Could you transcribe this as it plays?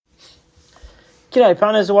G'day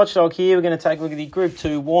punters, the Watchdog here. We're going to take a look at the Group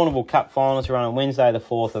 2 Warrnambool Cup Finals run on Wednesday the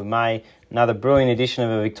 4th of May. Another brilliant edition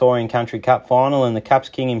of a Victorian Country Cup Final, and the Cup's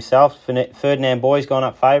king himself, Ferdinand Boy's gone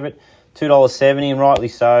up favourite, $2.70, and rightly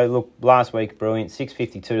so. Look, last week brilliant,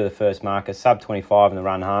 $6.52 to the first marker, sub 25 in the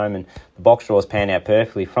run home, and the box draws panned out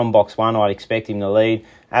perfectly. From box 1, I'd expect him to lead.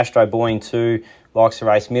 Astro Boying 2 likes to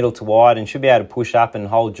race middle to wide and should be able to push up and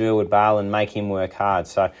hold Jewelwood Bale and make him work hard.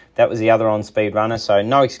 So that was the other on-speed runner, so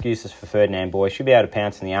no excuses for Ferdinand Boy. Should be able to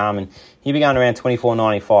pounce in the arm, and he'll be going around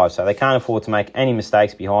 $24.95, so they can't afford to make any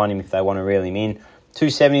mistakes behind him if they want to reel him in.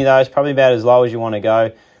 $2.70 though is probably about as low as you want to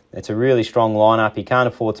go. It's a really strong lineup. He can't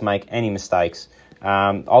afford to make any mistakes.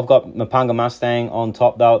 I've got Mapunga Mustang on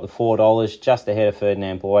top though at the $4, just ahead of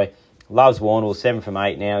Ferdinand Boy. Loves Warrnambool, 7 from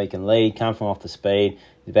 8 now. He can lead, come from off the speed.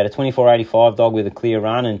 He's about a 24.85 dog with a clear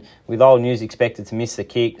run, and with Old News expected to miss the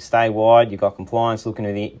kick, stay wide. You've got Compliance looking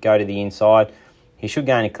to go to the inside. He should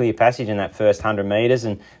gain a clear passage in that first 100 metres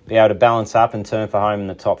and be able to balance up and turn for home in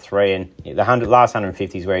the top 3. And the last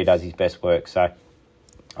 150 is where he does his best work. So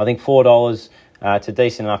I think $4, it's a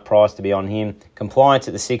decent enough price to be on him. Compliance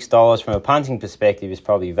at the $6 from a punting perspective is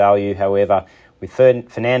probably value. However, with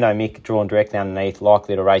Fernando Mick drawn directly underneath,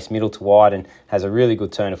 likely to race middle to wide and has a really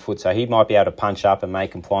good turn of foot, so he might be able to punch up and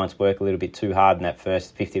make Compliance work a little bit too hard in that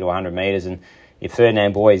first 50 to 100 metres. And if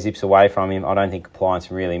Ferdinand Boy zips away from him, I don't think Compliance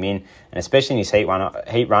can reel him in. And especially in his heat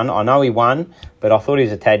run, I know he won, but I thought he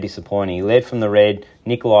was a tad disappointing. He led from the red.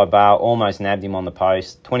 Nikolai Bale almost nabbed him on the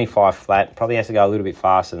post. 25 flat, probably has to go a little bit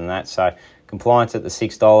faster than that. So Compliance at the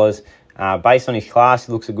 $6. Based on his class,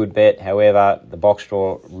 he looks a good bet. However, the box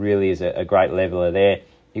draw really is a great leveler there.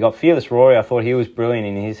 You got Fearless Rory. I thought he was brilliant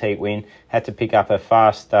in his heat win. Had to pick up a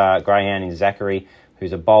fast greyhound in Zachary,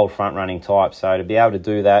 who's a bold front-running type. So to be able to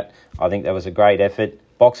do that, I think that was a great effort.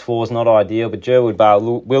 Box 4 is not ideal, but Jewelwood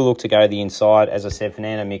Bale will look to go to the inside. As I said,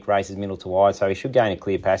 Fernando Mick races middle to wide, so he should gain a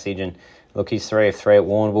clear passage. And look, he's 3 of 3 at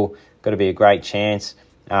Warrnambool. Got to be a great chance.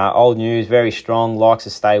 Old News, very strong, likes to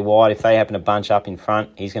stay wide. If they happen to bunch up in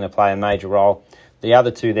front, he's going to play a major role. The other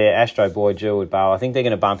two there, Astro Boy, Jewelwood Bale, I think they're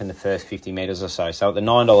going to bump in the first 50 metres or so. So at the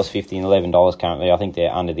 $9.50 and $11 currently, I think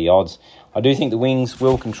they're under the odds. I do think the Wings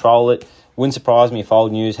will control it. Wouldn't surprise me if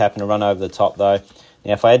Old News happen to run over the top though.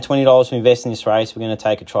 Now, if I had $20 to invest in this race, we're going to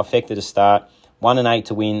take a trifecta to start. 1 and 8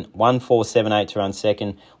 to win, 1, 4, 7, 8 to run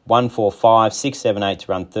second, 1, 4, 5, 6, 7, 8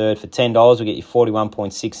 to run third. For $10, we'll get you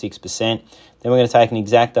 41.66%. Then we're going to take an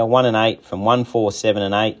exacta, 1 and 8 from 1, 4, 7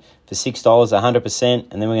 and 8 for $6,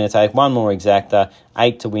 100%. And then we're going to take one more exacta,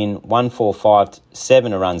 8 to win, 1, 4, 5,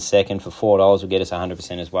 7 to run second. For $4 will get us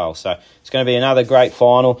 100% as well. So it's going to be another great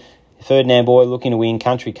final. Ferdinand Boy looking to win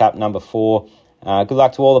Country Cup number 4. Good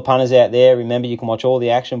luck to all the punters out there. Remember, you can watch all the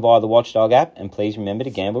action via the Watchdog app. And please remember to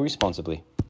gamble responsibly.